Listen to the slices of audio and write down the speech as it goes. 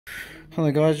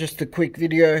Hello guys, just a quick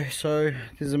video. So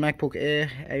this is a MacBook Air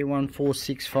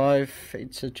A1465.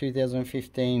 It's a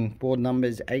 2015. Board number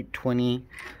is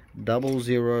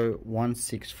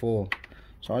 820-00164.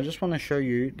 So I just want to show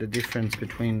you the difference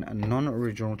between a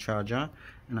non-original charger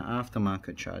and an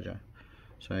aftermarket charger.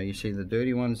 So you see the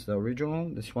dirty one's the original,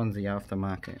 this one's the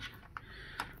aftermarket.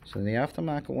 So the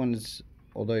aftermarket one is,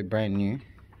 although brand new,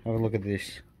 have a look at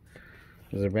this.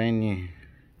 There's a brand new.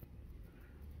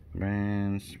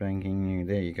 Brand spanking new.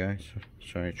 There you go.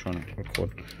 Sorry, trying to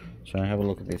record. So have a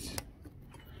look at this.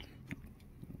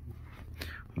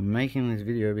 I'm making this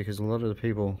video because a lot of the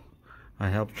people I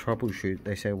help troubleshoot,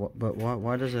 they say, "What? But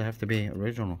why does it have to be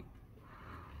original?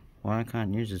 Why I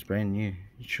can't use this brand new?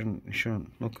 It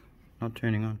shouldn't. Look, not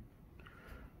turning on.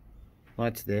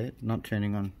 Lights there, not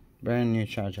turning on. Brand new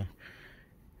charger."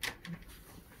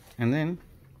 And then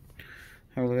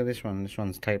have a look at this one. This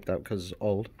one's taped up because it's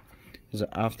old. Is it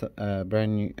after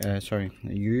brand new? Sorry,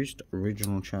 a used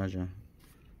original charger.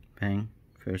 Bang,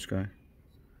 first go,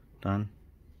 done.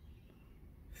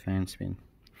 Fan spin.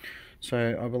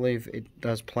 So I believe it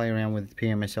does play around with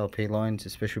PMSLP lines,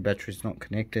 especially batteries not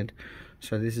connected.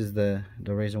 So this is the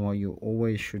reason why you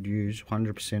always should use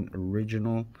 100%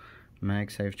 original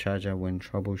MagSafe charger when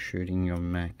troubleshooting your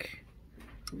Mac.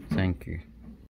 Thank you.